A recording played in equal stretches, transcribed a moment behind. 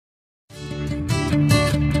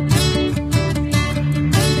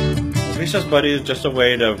Recess Buddy is just a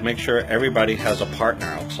way to make sure everybody has a partner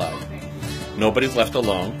outside. Nobody's left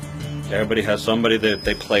alone. Everybody has somebody that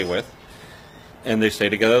they play with, and they stay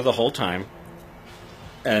together the whole time,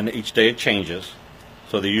 and each day it changes.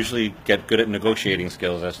 So they usually get good at negotiating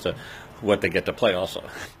skills as to what they get to play also.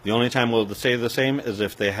 The only time we'll stay the same is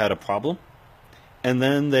if they had a problem, and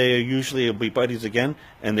then they usually will be buddies again,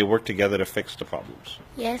 and they work together to fix the problems.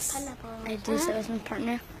 Yes, I do sit with my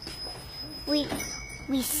partner. We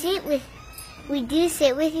do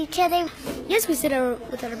sit with each other. Yes, we sit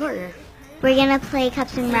with our partner. We're gonna play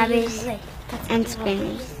cups and rubbers and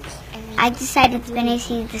spinners. I decided spinners,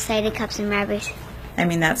 he decided cups and rubbers. I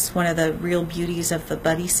mean, that's one of the real beauties of the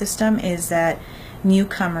buddy system, is that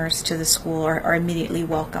newcomers to the school are immediately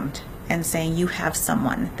welcomed and saying you have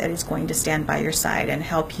someone that is going to stand by your side and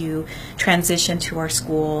help you transition to our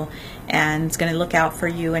school and is going to look out for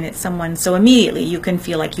you, and it's someone, so immediately you can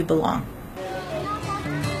feel like you belong.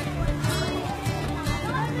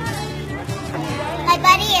 My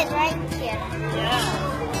buddy is right here.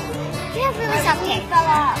 Yeah. You have really soft hair.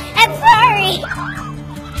 I'm sorry.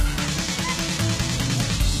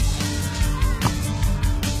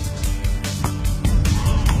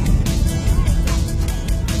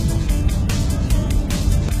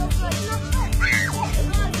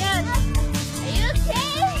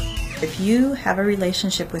 If you have a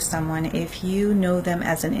relationship with someone, if you know them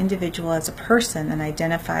as an individual, as a person, and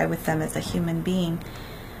identify with them as a human being,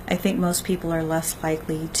 I think most people are less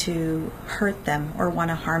likely to hurt them or want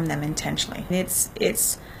to harm them intentionally.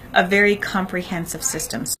 It's a very comprehensive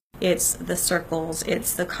system. It's the circles,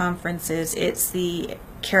 it's the conferences, it's the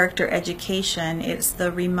character education, it's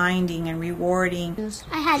the reminding and rewarding.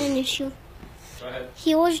 I had an issue. Go ahead.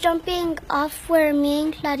 He was jumping off where me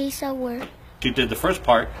and Clarissa were. You did the first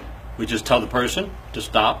part, which is tell the person to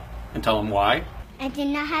stop and tell them why. I did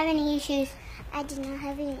not have any issues. I did not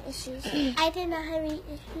have any issues. I did not have any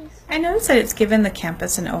issues. I noticed that it's given the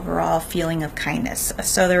campus an overall feeling of kindness.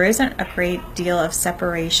 So there isn't a great deal of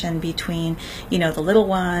separation between, the little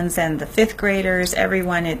ones and the fifth graders.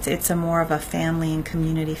 Everyone, it's a more of a family and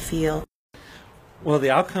community feel. Well,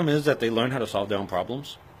 the outcome is that they learn how to solve their own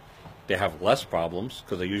problems. They have less problems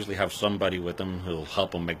because they usually have somebody with them who will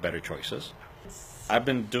help them make better choices. I've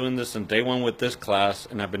been doing this in day one with this class,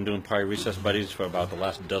 and I've been doing probably Recess Buddies for about the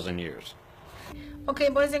last dozen years. Okay,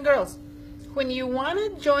 boys and girls, when you want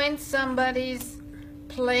to join somebody's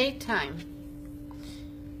playtime,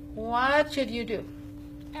 what should you do?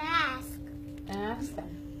 Ask. Ask them.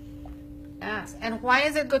 Ask. And why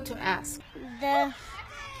is it good to ask? The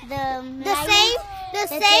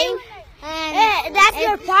same. And that's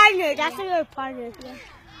your partner. That's your partner. Yeah.